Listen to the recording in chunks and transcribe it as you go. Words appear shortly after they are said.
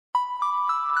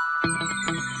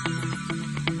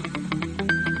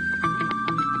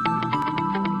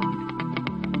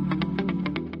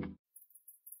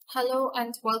Hello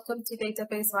and welcome to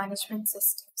Database Management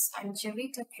Systems. I'm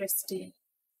Javita Christie,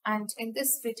 and in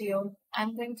this video,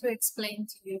 I'm going to explain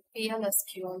to you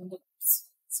PL/SQL loops.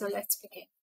 So let's begin.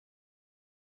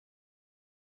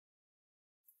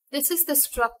 This is the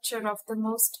structure of the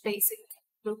most basic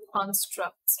loop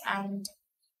constructs, and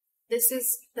this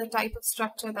is the type of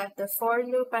structure that the for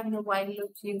loop and the while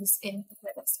loop use in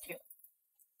PL/SQL.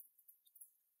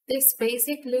 This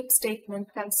basic loop statement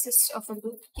consists of a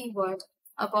loop keyword,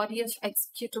 a body of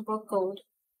executable code,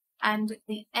 and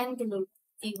the end loop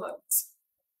keywords.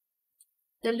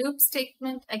 The loop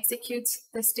statement executes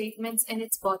the statements in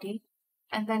its body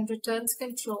and then returns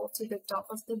control to the top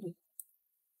of the loop.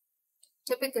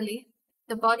 Typically,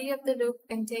 the body of the loop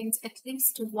contains at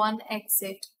least one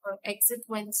exit or exit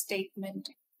when statement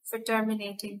for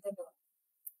terminating the loop.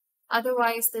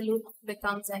 Otherwise, the loop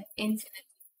becomes an infinite.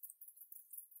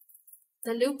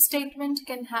 The loop statement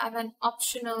can have an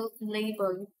optional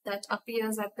label that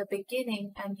appears at the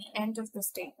beginning and the end of the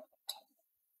statement.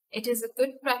 It is a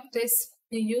good practice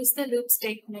to use the loop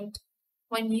statement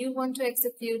when you want to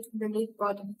execute the loop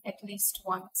body at least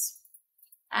once,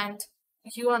 and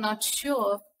you are not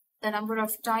sure the number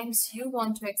of times you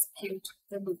want to execute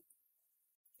the loop.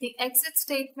 The exit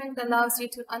statement allows you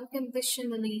to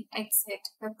unconditionally exit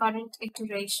the current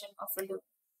iteration of a loop.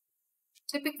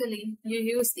 Typically, you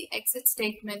use the exit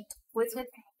statement with an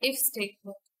if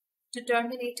statement to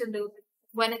terminate a loop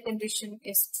when a condition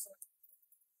is true.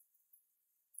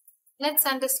 Let's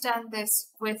understand this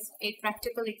with a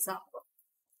practical example.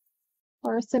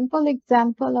 For a simple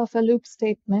example of a loop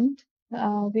statement, we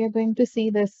are going to see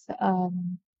this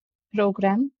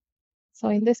program. So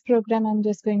in this program, I'm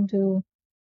just going to,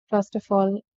 first of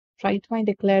all, write my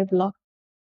declare block.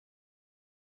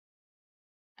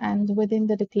 And within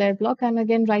the declare block, I'm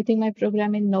again writing my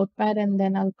program in Notepad, and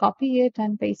then I'll copy it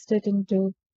and paste it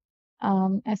into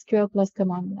SQL plus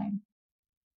command line.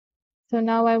 So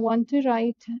now I want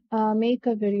to make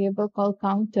a variable called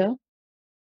counter,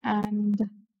 and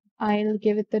I'll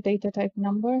give it the data type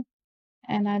number,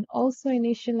 and I'll also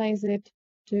initialize it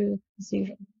to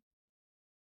 0.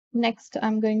 Next,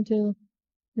 I'm going to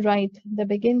write the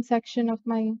begin section of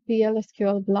my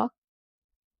PL/SQL block.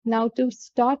 Now, to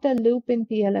start a loop in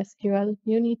PL/SQL,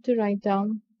 you need to write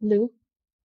down loop,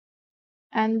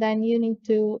 and then you need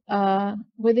to,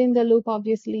 within the loop,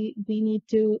 obviously, we need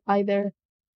to either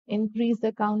increase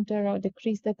the counter or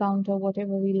decrease the counter,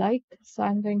 whatever we like. So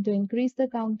I'm going to increase the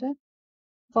counter,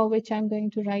 for which I'm going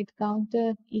to write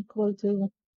counter equal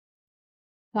to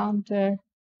counter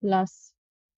plus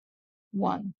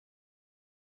 1.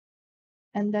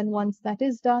 And then once that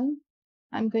is done,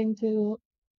 I'm going to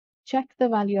check the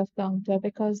value of counter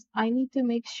because I need to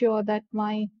make sure that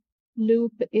my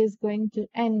loop is going to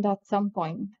end at some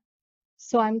point.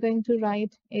 So I'm going to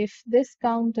write if this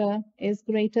counter is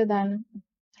greater than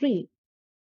 3,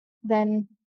 then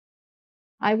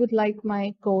I would like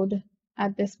my code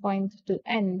at this point to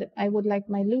end. I would like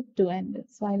my loop to end.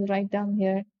 So I'll write down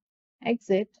here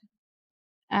exit,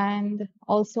 and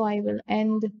also I will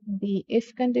end the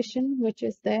if condition, which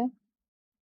is there.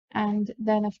 And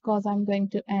then, of course, I'm going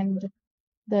to end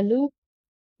the loop.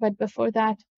 But before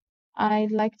that,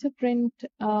 I'd like to print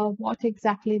what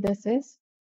exactly this is.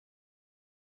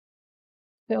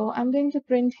 So I'm going to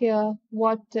print here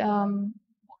what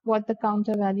the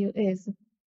counter value is.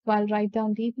 So I'll write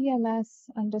down dbms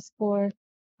underscore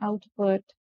output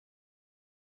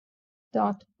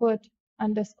dot put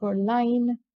underscore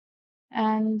line,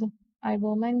 and I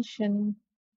will mention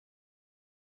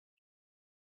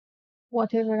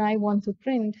whatever I want to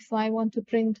print. So I want to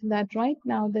print that right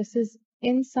now this is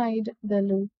inside the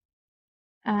loop,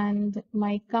 and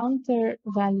my counter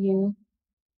value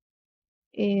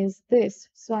is this.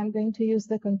 So I'm going to use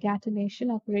the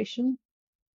concatenation operation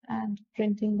and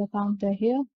printing the counter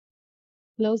here,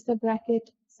 close the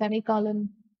bracket, semicolon,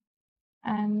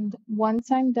 and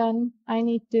once I'm done, I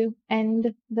need to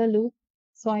end the loop.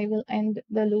 So I will end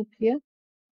the loop here.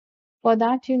 For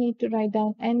that, you need to write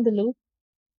down end the loop,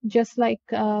 just like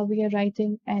we are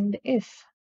writing end if.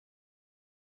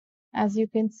 As you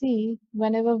can see,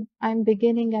 whenever I'm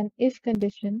beginning an if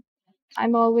condition,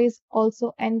 I'm always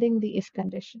also ending the if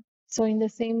condition. So in the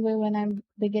same way, when I'm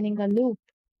beginning a loop,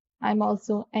 I'm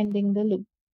also ending the loop.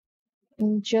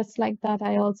 And just like that,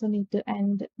 I also need to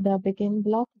end the begin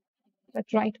block. But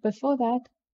right before that,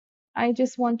 I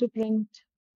just want to print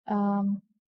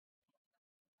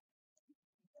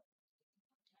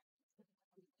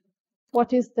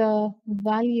what is the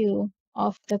value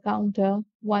of the counter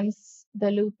once the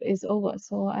loop is over.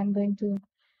 So I'm going to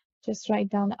just write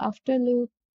down after loop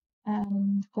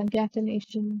and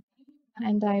concatenation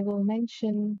and I will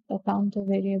mention the counter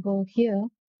variable here,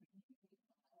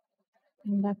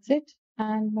 and that's it.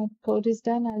 And my code is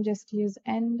done. I'll just use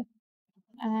end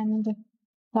and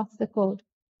that's the code.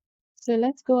 So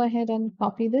let's go ahead and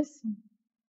copy this.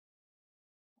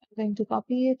 I'm going to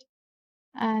copy it,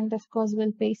 and of course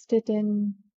we'll paste it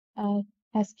in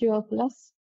SQL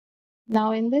Plus.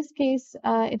 Now in this case,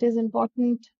 it is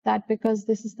important that because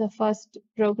this is the first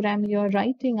program you're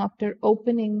writing after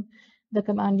opening the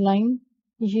command line,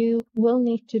 you will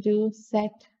need to do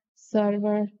set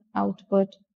server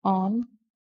output on.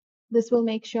 This will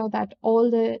make sure that all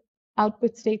the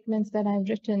output statements that I've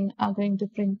written are going to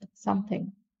print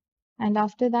something. And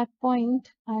after that point,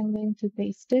 I'm going to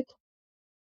paste it.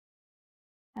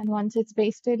 And once it's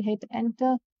pasted, hit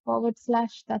enter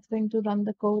 /, that's going to run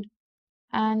the code.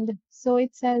 And so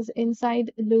it says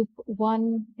inside loop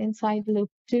 1, inside loop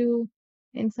 2,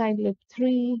 inside loop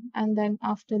 3, and then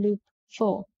after loop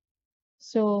 4.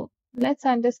 So let's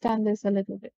understand this a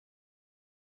little bit.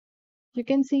 You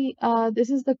can see this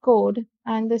is the code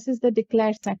and this is the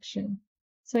declare section.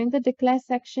 So in the declare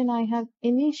section, I have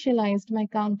initialized my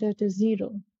counter to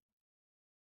 0.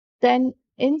 Then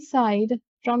inside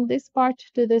from this part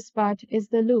to this part is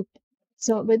the loop.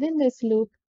 So within this loop,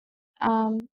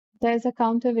 there's a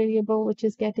counter variable which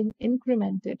is getting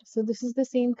incremented. So this is the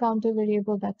same counter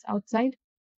variable that's outside.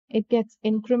 It gets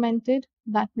incremented.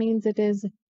 That means it is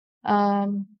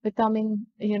becoming,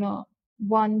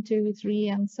 1, 2, 3,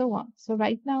 and so on. So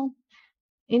right now,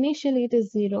 initially it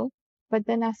is 0, but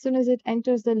then as soon as it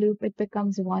enters the loop, it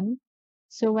becomes 1.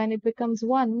 So when it becomes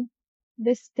 1,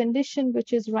 this condition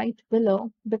which is right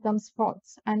below becomes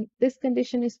false. And this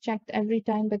condition is checked every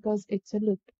time because it's a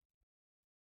loop.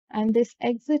 And this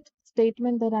exit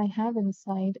statement that I have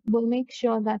inside will make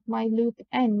sure that my loop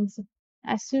ends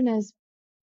as soon as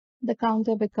the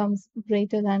counter becomes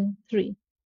greater than 3.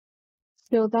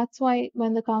 So that's why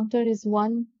when the counter is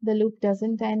 1, the loop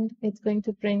doesn't end. It's going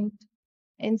to print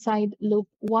inside loop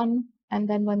 1. And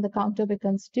then when the counter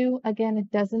becomes 2, again, it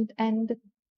doesn't end,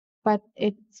 but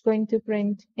it's going to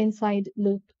print inside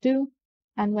loop 2.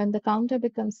 And when the counter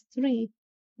becomes 3,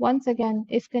 once again,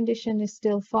 if condition is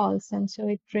still false, and so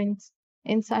it prints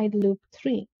inside loop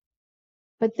 3.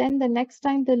 But then the next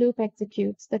time the loop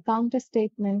executes, the counter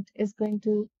statement is going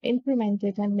to increment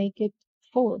it and make it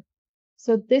 4.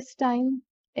 So this time,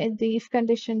 the if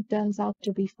condition turns out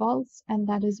to be false, and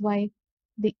that is why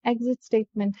the exit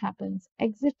statement happens.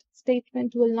 Exit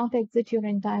statement will not exit your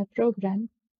entire program.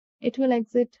 It will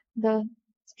exit the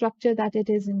structure that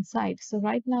it is inside. So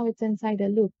right now it's inside a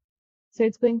loop. So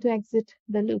it's going to exit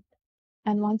the loop.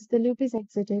 And once the loop is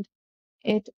exited,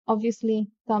 it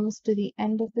obviously comes to the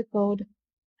end of the code.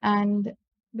 And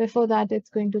before that, it's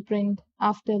going to print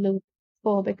after loop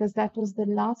 4 because that was the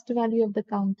last value of the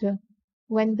counter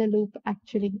when the loop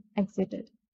actually exited.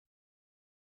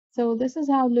 So this is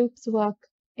how loops work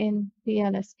in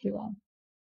PLSQL.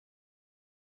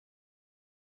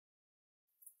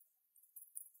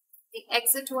 The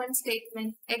exit one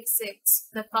statement exits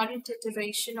the current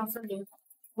iteration of a loop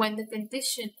when the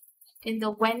condition in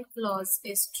the when clause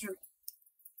is true.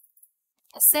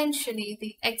 Essentially,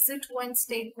 the exit one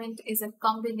statement is a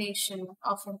combination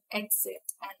of an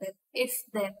exit and an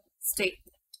if-then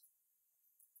statement.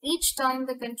 Each time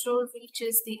the control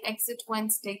reaches the exit when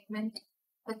statement,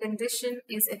 the condition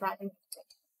is evaluated.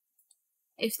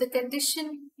 If the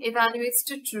condition evaluates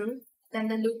to true, then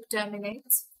the loop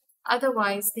terminates.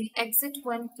 Otherwise, the exit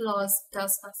when clause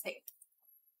does nothing.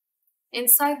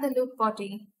 Inside the loop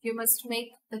body, you must make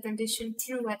the condition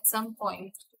true at some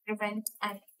point to prevent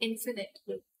an infinite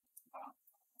loop.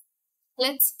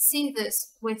 Let's see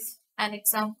this with an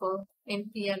example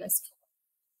in PLSQL.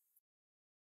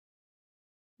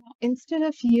 Instead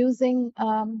of using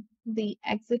the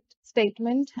exit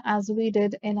statement as we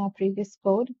did in our previous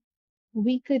code,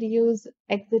 we could use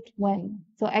exit when.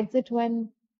 So exit when,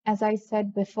 as I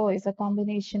said before, is a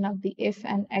combination of the if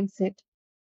and exit.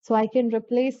 So I can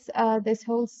replace this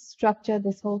whole structure,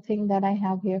 this whole thing that I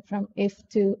have here from if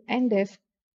to end if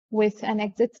with an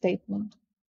exit statement,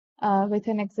 with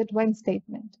an exit when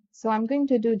statement. So I'm going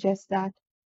to do just that.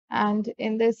 And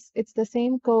in this, it's the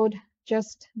same code,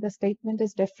 just the statement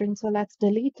is different. So let's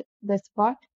delete this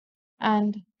part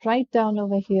and write down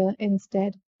over here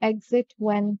instead, exit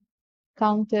when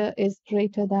counter is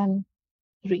greater than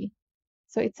 3.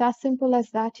 So it's as simple as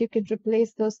that. You could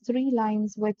replace those 3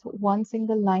 lines with one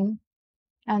single line,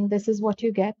 and this is what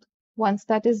you get. Once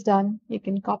that is done, you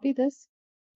can copy this,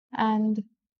 and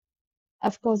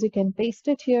of course you can paste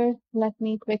it here. Let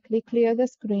me quickly clear the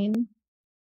screen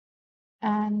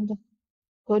and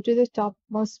go to the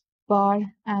topmost bar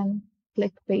and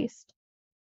click paste.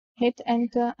 hit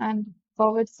enter and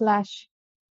 /,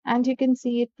 and you can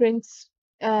see it prints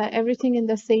everything in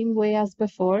the same way as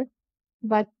before,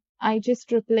 but I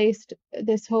just replaced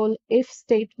this whole if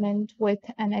statement with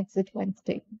an exit when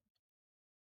statement.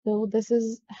 So this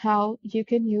is how you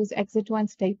can use exit when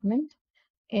statement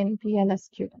in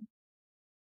PLSQL.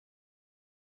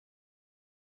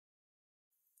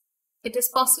 It is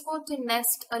possible to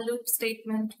nest a loop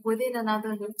statement within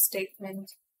another loop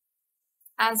statement,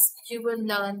 as you will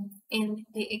learn in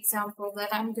the example that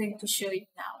I'm going to show you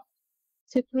now.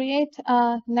 To create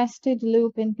a nested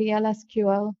loop in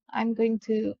PLSQL, I'm going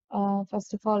to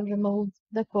first of all remove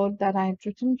the code that I've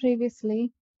written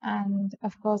previously, and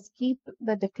of course keep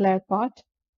the declare part.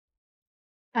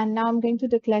 And now I'm going to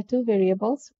declare two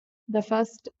variables. The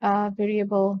first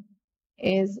variable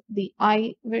is the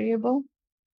I variable.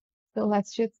 So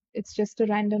it's just a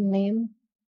random name.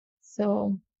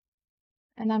 So,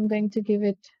 and I'm going to give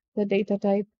it the data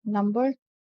type number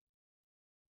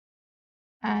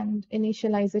and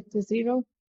initialize it to 0.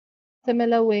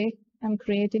 Similar way, I'm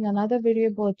creating another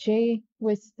variable j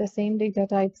with the same data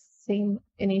type, same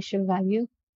initial value.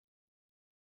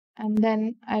 And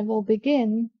then I will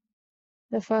begin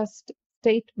the first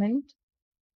statement.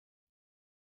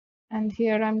 And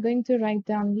here I'm going to write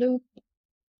down loop.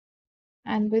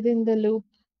 And within the loop,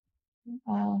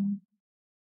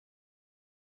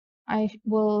 I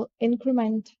will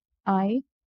increment I.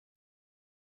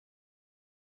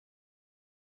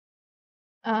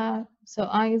 So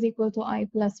I is equal to I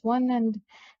plus 1. And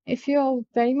if you're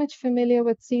very much familiar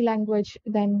with C language,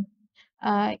 then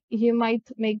you might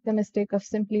make the mistake of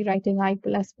simply writing I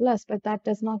plus plus, but that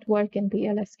does not work in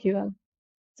PLSQL.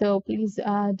 So please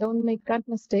don't make that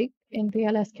mistake. In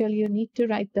PLSQL, you need to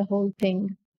write the whole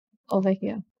thing over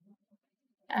here.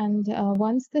 And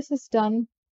once this is done,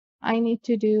 I need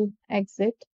to do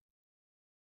exit.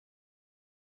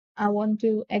 I want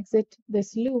to exit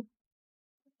this loop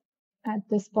at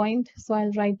this point. So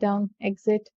I'll write down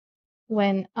exit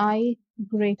when I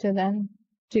greater than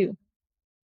 2.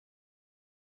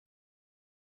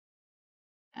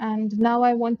 And now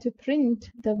I want to print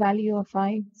the value of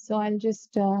I. So I'll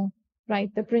just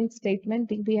write the print statement,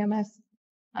 dbms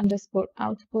underscore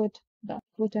output dot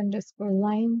put underscore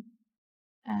line.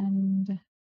 And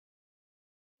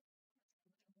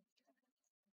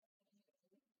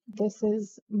this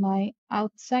is my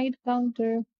outside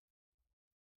counter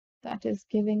that is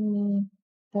giving me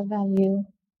the value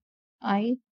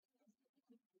I.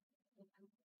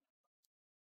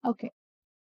 Okay.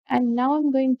 And now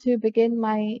I'm going to begin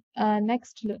my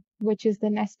next loop, which is the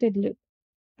nested loop.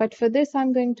 But for this,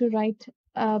 I'm going to write,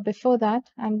 before that,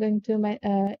 I'm going to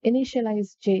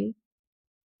initialize j,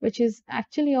 which is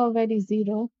actually already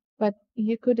 0, but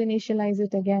you could initialize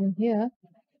it again here.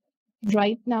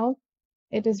 Right now,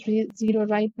 it is 0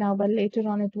 right now, but later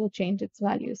on it will change its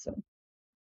value. So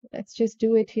let's just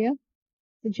do it here.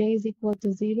 So j is equal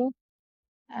to 0.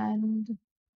 And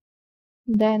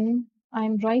then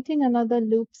I'm writing another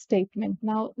loop statement.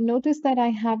 Now, notice that I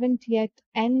haven't yet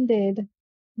ended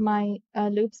my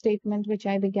loop statement, which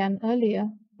I began earlier.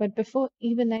 But before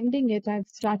even ending it, I've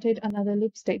started another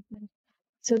loop statement.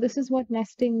 So this is what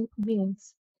nesting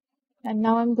means. And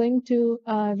now I'm going to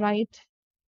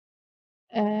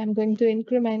I'm going to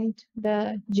increment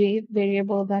the j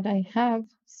variable that I have.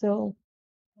 So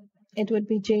it would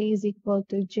be j is equal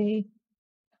to j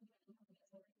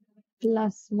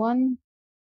plus 1.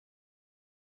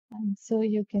 And so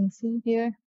you can see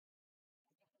here.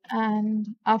 And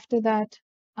after that,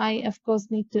 I, of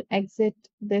course, need to exit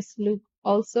this loop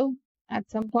also at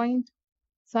some point.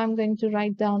 So I'm going to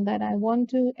write down that I want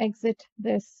to exit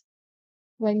this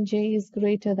when j is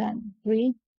greater than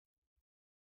 3.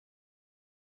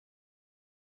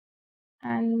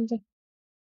 And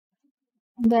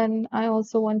then I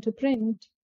also want to print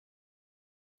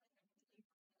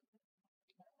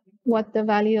what the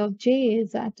value of j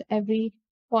is at every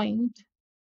point.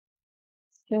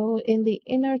 So in the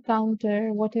inner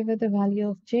counter, whatever the value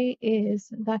of j is,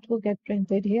 that will get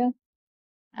printed here.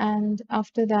 And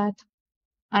after that,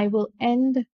 I will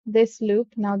end this loop.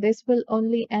 Now this will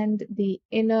only end the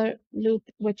inner loop,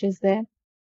 which is there.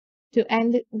 To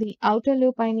end the outer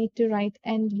loop, I need to write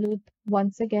end loop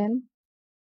once again.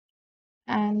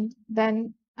 And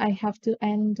then I have to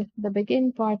end the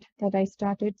begin part that I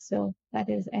started. So that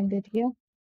is ended here.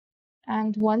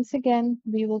 And once again,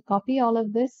 we will copy all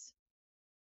of this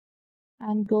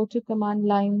and go to command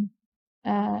line,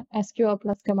 SQL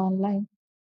plus command line.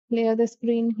 Clear the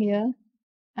screen here.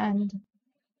 And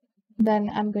then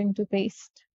I'm going to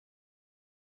paste.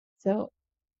 So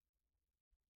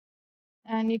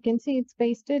And you can see it's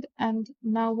pasted. And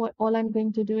now all I'm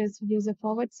going to do is use a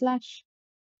 /,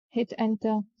 hit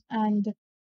enter, and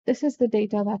this is the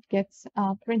data that gets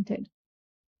printed.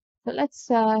 So let's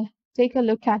take a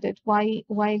look at it. Why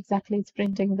exactly it's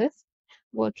printing this?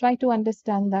 We'll try to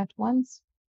understand that once.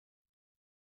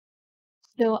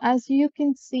 So as you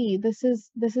can see, this is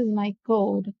my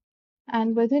code.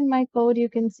 And within my code, you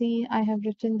can see I have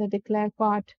written the declare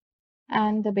part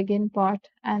and the begin part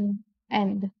and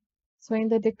end. So in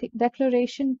the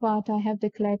declaration part, I have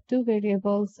declared two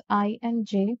variables, I and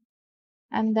j.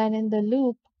 And then in the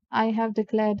loop, I have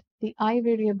declared the I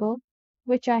variable,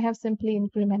 which I have simply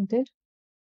incremented.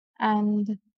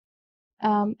 And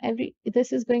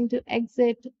this is going to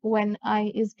exit when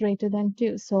I is greater than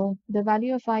 2. So the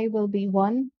value of I will be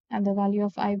 1 and the value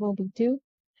of I will be 2.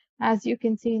 As you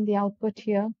can see in the output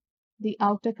here, the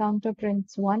outer counter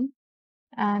prints 1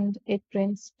 and it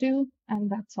prints 2, and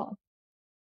that's all.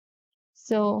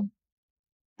 So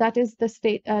that is the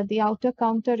state. The outer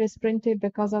counter is printed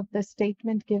because of the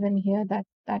statement given here that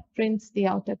prints the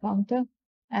outer counter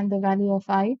and the value of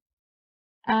I.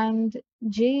 And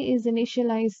j is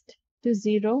initialized to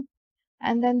 0,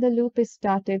 and then the loop is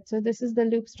started. So this is the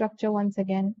loop structure once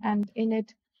again, and in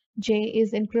it j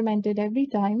is incremented every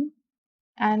time,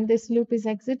 and this loop is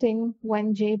exiting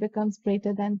when j becomes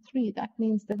greater than 3. That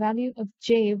means the value of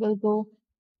j will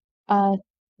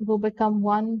become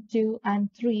 1, 2, and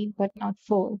 3, but not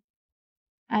 4.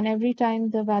 And every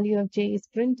time the value of j is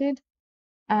printed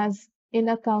as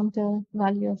inner counter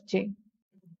value of j.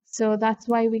 So that's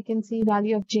why we can see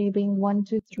value of j being 1,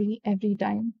 2, 3 every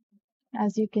time.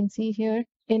 As you can see here,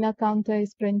 inner counter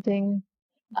is printing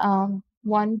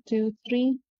 1, 2,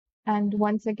 3, and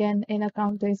once again inner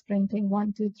counter is printing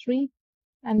 1, 2, 3,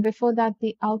 and before that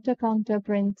the outer counter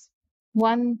prints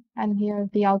 1, and here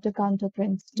the outer counter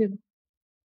prints 2.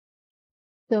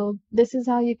 So this is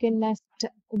how you can nest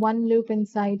one loop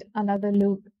inside another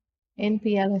loop in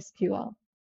PL/SQL.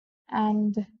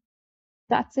 And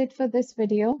that's it for this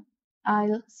video.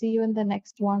 I'll see you in the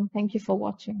next one. Thank you for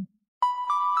watching.